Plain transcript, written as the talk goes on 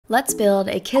Let's build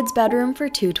a kid's bedroom for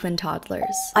 2 twin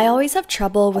toddlers. I always have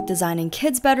trouble with designing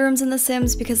kids' bedrooms in The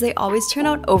Sims because they always turn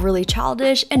out overly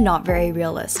childish and not very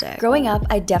realistic. Growing up,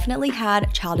 I definitely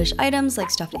had childish items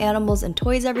like stuffed animals and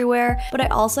toys everywhere, but I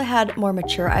also had more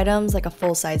mature items like a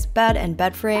full-size bed and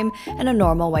bed frame and a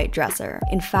normal white dresser.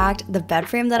 In fact, the bed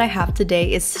frame that I have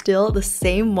today is still the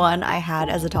same one I had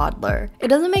as a toddler. It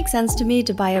doesn't make sense to me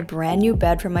to buy a brand new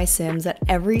bed for my Sims at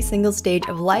every single stage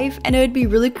of life, and it would be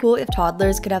really cool if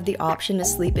toddlers could have the option to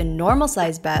sleep in normal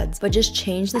sized beds, but just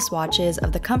change the swatches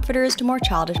of the comforters to more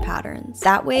childish patterns.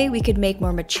 That way, we could make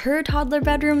more mature toddler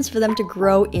bedrooms for them to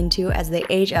grow into as they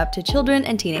age up to children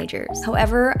and teenagers.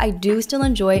 However, I do still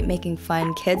enjoy making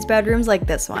fun kids' bedrooms like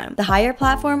this one. The higher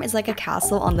platform is like a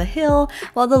castle on the hill,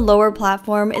 while the lower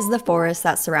platform is the forest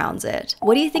that surrounds it.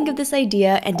 What do you think of this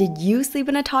idea, and did you sleep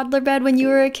in a toddler bed when you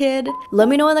were a kid? Let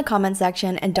me know in the comment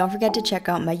section, and don't forget to check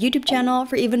out my YouTube channel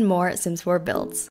for even more Sims 4 builds.